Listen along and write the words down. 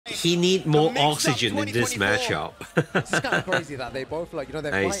he need more oxygen in this matchup. It's kind of crazy that they both, like, you know,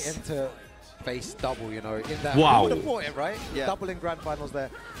 they're Nice. fighting to face double, you know, in that. Wow. Who would have thought it, right? Yeah. Double in grand finals there,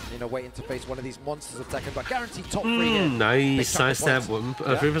 you know, waiting to face one of these monsters of Tekken, but guaranteed top 3 here. Nice Big side chunk step, of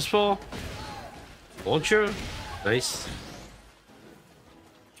points. 3+4. Launcher, nice.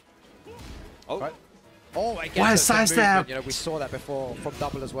 Oh, Right. Oh, again, Why the side movement, step? you know, we saw that before from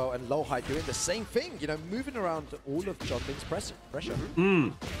double as well, and LowHigh doing the same thing, you know, moving around all of Jeondding's pressure.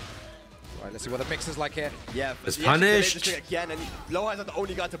 Right, let's see what the mix is like here. yeah. It's he actually delayed the punished. string again, and LowHigh's not the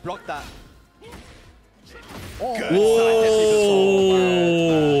only guy to block that. Oh,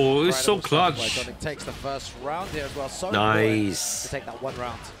 Oh, it's so incredible stuff by clutch. Jeondding takes the first round here as well. So Nice. to take that one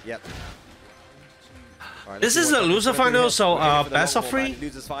round. Yep. Right, This let's is see a what loser Jeondding's gonna do final, here. so We're here for the best long of haul, man. 3.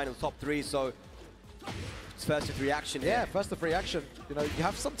 Losers final, top 3, so it's first to 3 action Yeah, here. first the free action. You know, you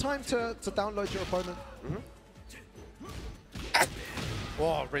have some time to download your opponent.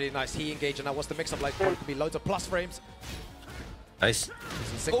 Oh, really nice. He engaged, and now what's the mix-up like? It could be loads of plus frames. Nice.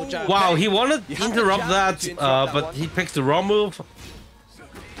 It's a single jab. Wow, he wanted You to have to interrupt jab that, to interrupt that but one. he picked the wrong move.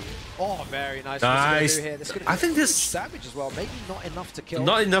 Oh, very nice. Nice. This I think this- damage as well. Maybe not enough to kill.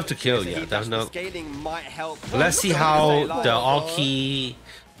 Not enough to kill, So yeah, he that's dash, the not. scaling might help. Let's see Look at how him stay the alive. Oki.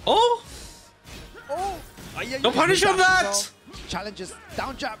 Oh! Oh, No punish on that! Challenges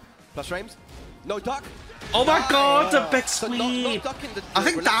down jab. Plus frames. No duck. Oh my god, the back So not sweep! ducking the I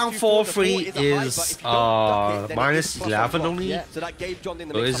think relax down 2-4, 4 the 3 4 is a high, but is if you don't duck it, then it minus gives plus 11 one. only. Yeah. So that gave Jeondding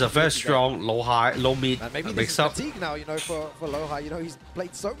the So it's a mix-up very ability strong low high, low mid And maybe this mix is up. fatigue now, you know, for LowHigh. You know, he's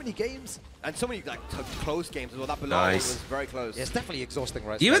played so many games. there. And so many like close games as well. That below Nice. was very close. Yeah, it's definitely exhausting,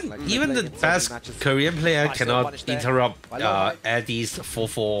 right? Even Like, even the playing in so many best matches. Korean player Nice little cannot punish there interrupt by LowHigh. Eddie's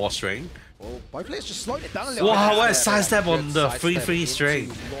 4-4 string. Oh, both players just slowing it down a little Wow, bit. what a Yeah, sidestep good on the sidestep 3-3 into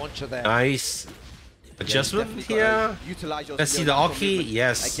string. Launcher there. Nice. Adjustment Definitely here. gotta utilize your Let's see the natural Oki. movement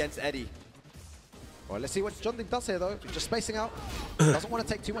Yes. Against Eddie. Well, let's see what Jeondding does here, though. Just spacing out. Doesn't want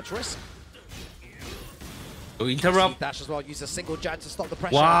to take too much risk. To interrupt. Dash as well. Use a single jab to stop the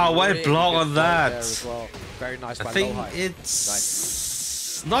pressure. Wow, what a Really block good on throw that. there as well. Very nice I by think LowHigh.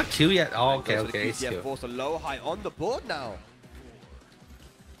 it's not kill yet. Oh, okay, Goes to the okay, it's QCF kill. force, a LowHigh on the board now.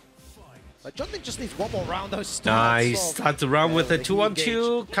 But Jeondding just needs one more round. Those starts Nice. of- Start the round with a the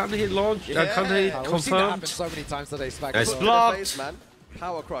 2-1-2. Counter hit launch. Counter hit We've seen that happen confirmed. so many times today, Spag. Nice as well. block. Face, man.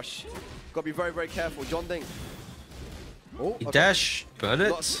 Power crush. Gotta be very, very careful. Jeondding, Oh, He okay. dash. Burn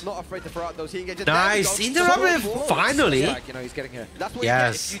it. not afraid to throw out those heat engages. Nice. There we go. Interrupt it So forward. finally. Yeah, you know, he's getting here. That's what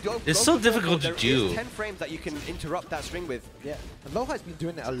Yes. you get. If you don't It's go so for difficult to there is do. 10 frames that you can interrupt that string with. Yeah. And LowHigh's been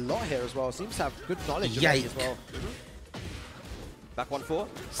doing it a lot here as well. Seems to have good knowledge of it Yike. as well. Back 1-4.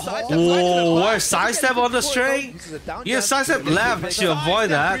 Oh, what a sidestep on the string. Uses a down You jab. sidestep left to avoid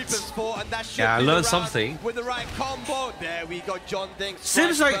that. Yeah, I learned learned something. With the right combo. There we go, Jeondding.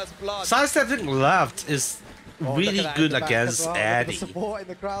 Seems like sidestepping left is Oh, really look at that good in the back against as well. Look at the Eddie. support in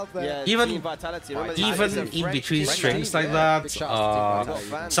the crowd there. Yeah, Even- team vitality. Remember the Even French in between French strings team, like yeah. that, Big shout out to Team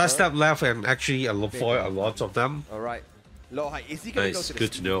Vitality. sidestep left and actually avoid a lot of them. All right. LowHigh, is he going to Nice, go to the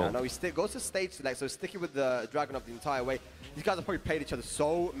good to speed know. now? No, he still goes to stage select, so sticking with the Dragon up the entire way. These guys have probably played each other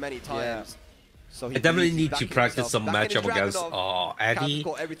so many times. So I definitely he's need to backing practice himself. some Back in his matchup against Dragunov, Eddie.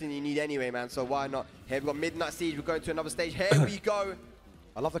 got everything you need anyway, man, so why not? Here we've got Midnight Siege, we're going to another stage. Here we go.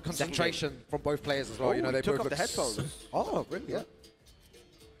 I love the concentration from both players as well. Oh, you know, he they took both off the look headphones. Oh, really? Yeah.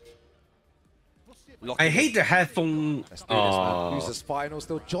 I hate the headphone Let's do this, man. Losers final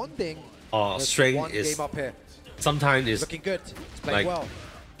still. Jeondding. There's string one is game up here. sometimes is Looking good. He's playing like,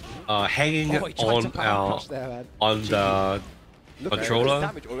 well. hanging Oh, he tried to power crush there, man. on the Look at this controller.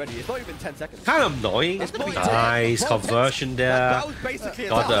 damage already. It's not even 10 seconds. Kind of annoying. It's not Nice conversion there. That was basically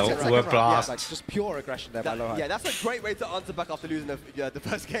Got the Second word round. blast. Yeah, like just pure aggression there by LowHigh. Yeah, that's a great way to answer back after losing the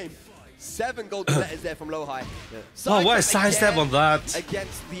first game. 7 golden letters there from LowHigh. Oh, what a sidestep on that.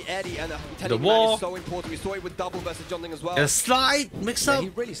 Against the Eddie, and The wall. is so important. We saw it with double versus Jeondding as well. A slight mix Yeah, up. he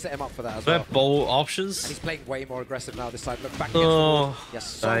really set him up for that as Very well. bold And options. he's playing way more aggressive now this side. Look back against Oh, the wall. Yes,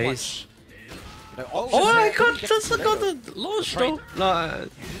 so nice. much. You know, Oh, options I there. got He just gets got the the launch Trade. though.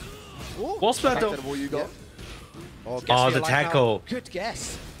 What's Back that to the though? wall you go. Oh, gets Oh, me the alive now. tackle. Good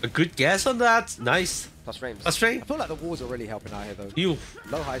guess. A good guess on that. Nice. Plus frames. That's straight. I feel like the walls are really helping out here though. You.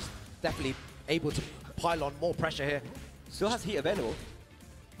 LowHigh's definitely able to pile on more pressure here. Still has heat available.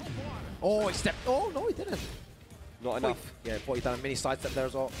 Oh, he stepped. Oh, no, he didn't. Not enough. Yeah, thought he done a mini sidestep there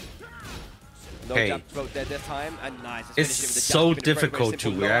as well. No Hey. jab throat there this time, and nice. It's finishing with the jab. so It's been very, very difficult to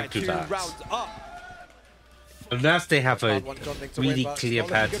simple. react to Two that. rounds up. Unless they have a Round one, Jeondding to really win, but clear still looking good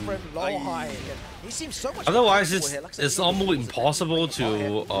pattern. for him. LowHigh. He seems so much Otherwise, more it's comfortable here. Like I said, it's he almost was impossible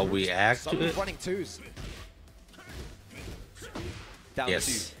here. to react to Someone's it. running twos. Down Yes.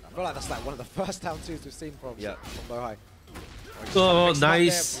 to 2. feel like that's like one of the first down twos we've seen from LowHigh. Oh,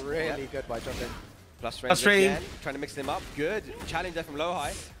 nice. Really good by Jeondding. Plus range again, trying to mix them up. Good challenge there from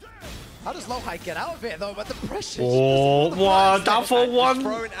LowHigh. How does LowHigh get out of it though? But the pressure. Oh, wow, down for one.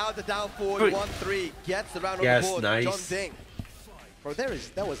 Throwing out the down forward 1-3. Gets the round on the board. Nice. Jeondding. Bro, there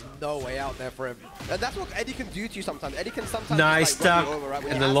was no way out there for him. And that's what Eddie can do to you sometimes. Eddie can sometimes nice just, like, run you stuff over, right?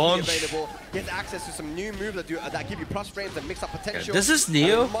 When in he the has to be launch. available, he has access to some new moves that give you plus frames and mix up potential. This is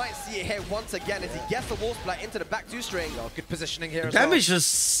new. We might see it here once again as he gets the wall split into the back two string. Oh, good positioning here. Damage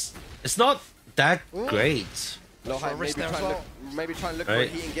is it's not that great. LowHigh maybe trying to look for a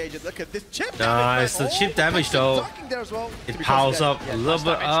heat engagement. Look at this chip damage. Nice, the chip damage though. It piles up a little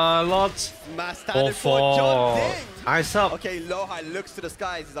bit, a lot. For nice up. Okay, LowHigh looks to the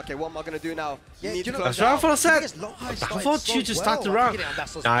skies. He's like, okay, what am I gonna do now? Yeah, need to Let's try for a set. I thought you just start the round.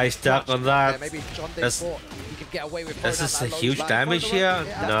 Nice duck on that. This is a huge damage here.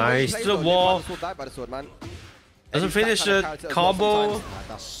 Nice to the wall. Doesn't finish the combo.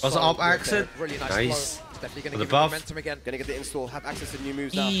 Was up exit. Nice. Definitely the gonna buff. momentum again. Gonna get the install, have access to new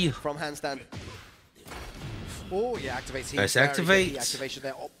moves now from handstand. Oh, yeah, activates. Nice activate. Activation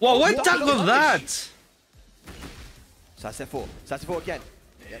there. Oh, whoa, what duck was that? So that's F4. So that's F4 again.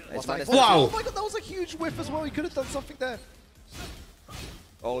 Wow. Oh my god, that was a huge whiff as well. He could have done something there.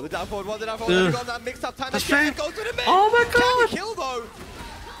 Oh, the down forward, one, the down forward. We got that mixed up time. Goes to the mid. Oh my god. Can he kill though?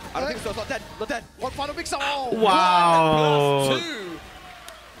 I don't think so. It's not dead. Not dead. One final mix up. Oh, wow. +2.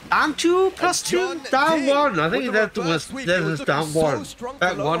 Down 2 plus 2, down 1. I think that was down 1.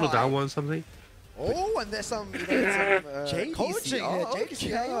 Back 1 or down 1 something. Oh, and there's some, coaching here.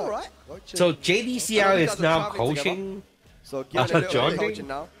 JDCR, alright. So JDCR is now coaching. So Jeondding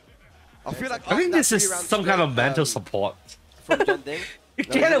now. I feel like I think this is some kind of mental support. From Jeondding.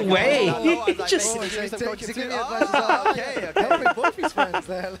 Get away! He just okay. Both his friends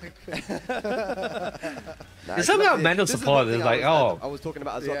there. It's some kind of mental support. It's like, oh. I was talking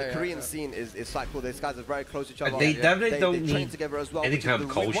about as well. The Korean scene is quite cool. These guys are very close to each other. They definitely don't train need together as well, any kind of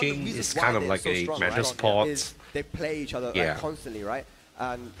coaching. It's kind of like a mental support. They play each other constantly, right?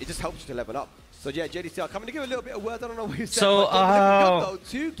 And it just helps you to level up. So yeah, JDCR coming to give a little bit of word. I don't know what you said. So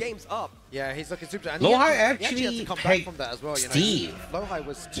 2 games up. Yeah, he's looking super. LowHigh actually had to come back from that as well. Steve. LowHigh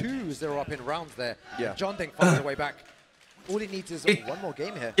was 2-0 up in rounds there. Yeah. Jeondding finds a way back. All he needs is one more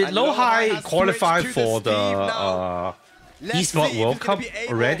game here. Did LowHigh qualify for the eSport World Cup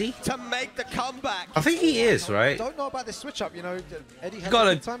already? To make the comeback. I think he is, right? I don't know about this switch up. You know, Eddie had got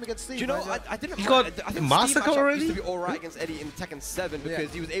a good time against Steve. Do you know, I didn't. He got I think massacre already. Used to be alright against Eddie in Tekken 7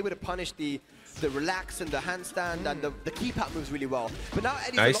 because he was able to punish the relax and the handstand and the keep out moves really well. But now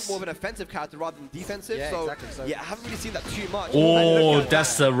Eddie's a lot more of an offensive character rather than defensive. Yeah, so, exactly. So yeah, I haven't really seen that too much. Oh,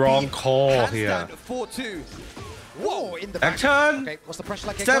 that's the wrong call here. 4-2. Whoa, in the back. Turn. Okay, what's the pressure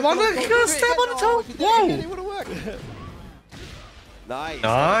like? Step on the step on the toe. Whoa. It would have worked. Nice.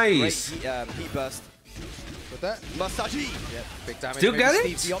 Nice. Great heat burst. With that, Masaji. Yeah, big damage. Still get it?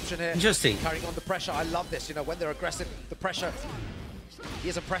 Steve's the option here. Interesting. Carrying on the pressure. I love this. You know, when they're aggressive, the pressure. He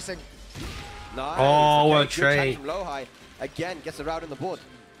isn't pressing. Nice. Oh, what a Good trade. from LowHigh. Again, gets a route on the board.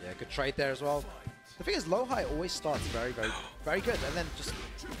 Yeah, good trade there as well. The thing is, LowHigh always starts very good, and then just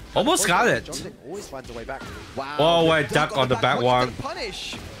almost got it. Jeondding always finds a way back. Wow. Oh, wait, duck on the back one.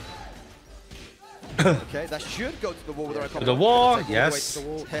 Punish. Okay, that should go to the wall with the right combo. The wall, Take yes. all the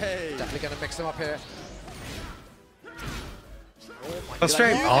way to the wall. Hey. Definitely going to mix them up here. That's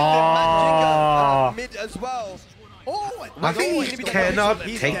straight. Oh. Mid as well. Oh, I think he cannot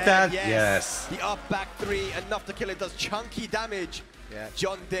take that. Yes. The up back 3, enough to kill it. Does chunky damage. Yeah.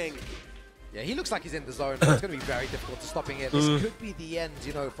 Jeondding. Yeah, he looks like he's in the zone, but it's going to be very difficult to stopping it. This could be the end,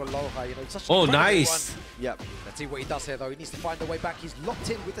 you know, for LowHigh. You know, such a nice. Run. Yep. Let's see what he does here, though. He needs to find a way back. He's locked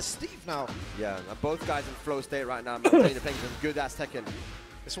in with the Steve now. Yeah, both guys in flow state right now. They're playing some good ass Tekken.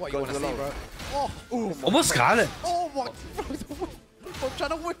 This is what you want to see, bro. Oh, almost got it. Oh my! I'm trying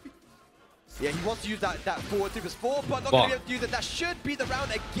to win. Yeah, he wants to use that forward 2+4, but not going to be able to use it. That should be the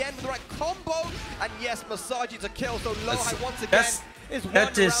round again with the right combo. And yes, Masaji to kill. So LowHigh once again is one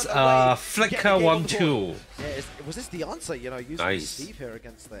that is Flicker 1-2. Yeah, was this the answer? You know, using Steve here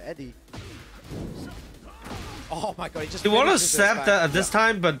against the Eddie. Oh my god, he just... He wanted to stab that at this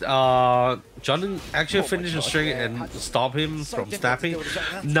time, but Jeondding actually finished the string and stop him from stabbing.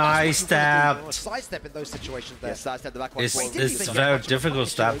 Nice stab. Sidestep in those situations there. Yeah, sidestep the back one. It's very difficult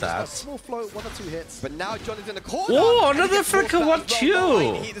stab that. Small float, 1 or 2 hits. But now Jeondding's in the corner. Oh, another Flicker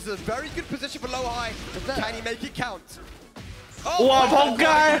 1-2. This is a very good position for LowHigh. Can he make it count? Oh,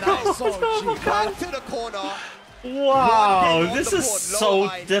 guy! Back to the corner. Wow, this is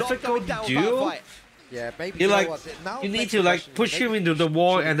so difficult to do. Yeah, maybe You like you need to like push him into the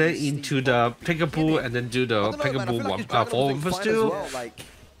wall and then into the peekaboo and then do the peekaboo one forward first two.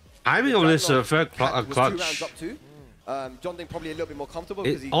 Timing of this third clutch. Jeondding probably a little bit more comfortable It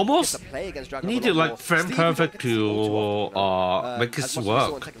because he almost gets to play against Dragon need to like frame perfect to make as this much as we saw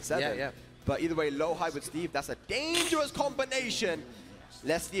in work. Tekken 7. But either way, LowHigh with Steve, that's a dangerous combination.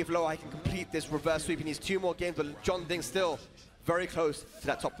 Let's see if LowHigh can complete this reverse sweep. He needs 2 more games, but Jeondding still very close to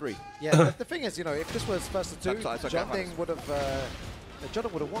that top 3. Yeah, the thing is, you know, if this was first to 2, Jeondding would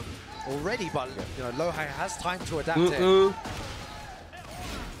have won already, but you know, LowHigh has time to adapt here.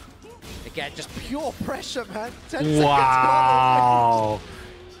 Again, just pure pressure, man. 10 Wow.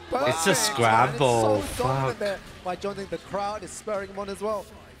 seconds. It's a scramble. It's so dominant there by Jeondding. The crowd is spurring him on as well.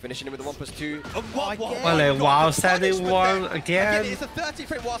 Finishing it with a 1+2. Well, while standing one again. It's a 30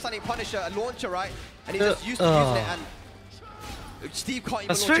 frame while standing Punisher, a launcher, right? And he's just used to using it, and Steve can't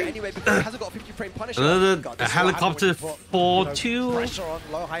even launch it anyway because he hasn't got a 50 frame Punisher. Another helicopter 4-2. Pressure on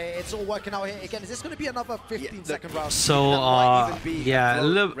LowHigh. It's all working out here. Again, is this going to be another 15-second round? So, yeah, a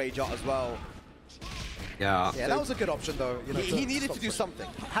little... Rage out as well. Yeah. Yeah, that was a good option, though. You know, he needed to do something.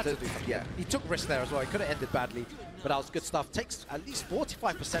 Had to do something. Yeah. He took risk there as well. He could have ended badly, but that was good stuff. Takes at least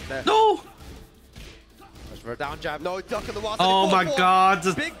 45% there. No! For a down jab. No, duck in the wall. Oh my god,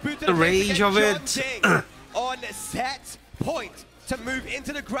 the range of it. On set point to move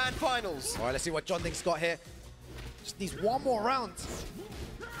into the grand finals. All right, let's see what Jeondding's got here. Just needs one more round.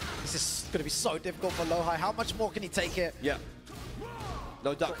 This is going to be so difficult for LowHigh. How much more can he take here? Yeah.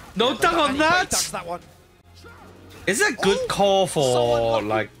 No duck. No duck on that. Ducks that one. Is it a good call for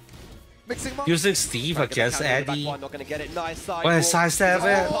like using Steve against Eddie? Not going to get it. Nice side. Well, sidestep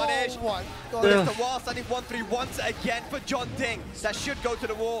it. Punish. The wall standing 1-3 once again for Jeondding. That should go to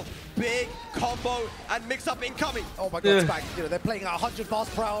the wall. Big combo and mix-up incoming. Oh my god, it's back. You know, they're playing at 100 miles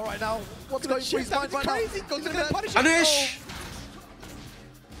per hour right now. What's going through his mind right now? Go to the punish. Punish.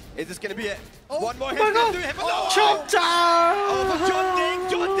 Is this going to be it? One more hit. Chop down. Over Jeondding.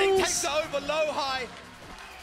 Jeondding takes it over LowHigh.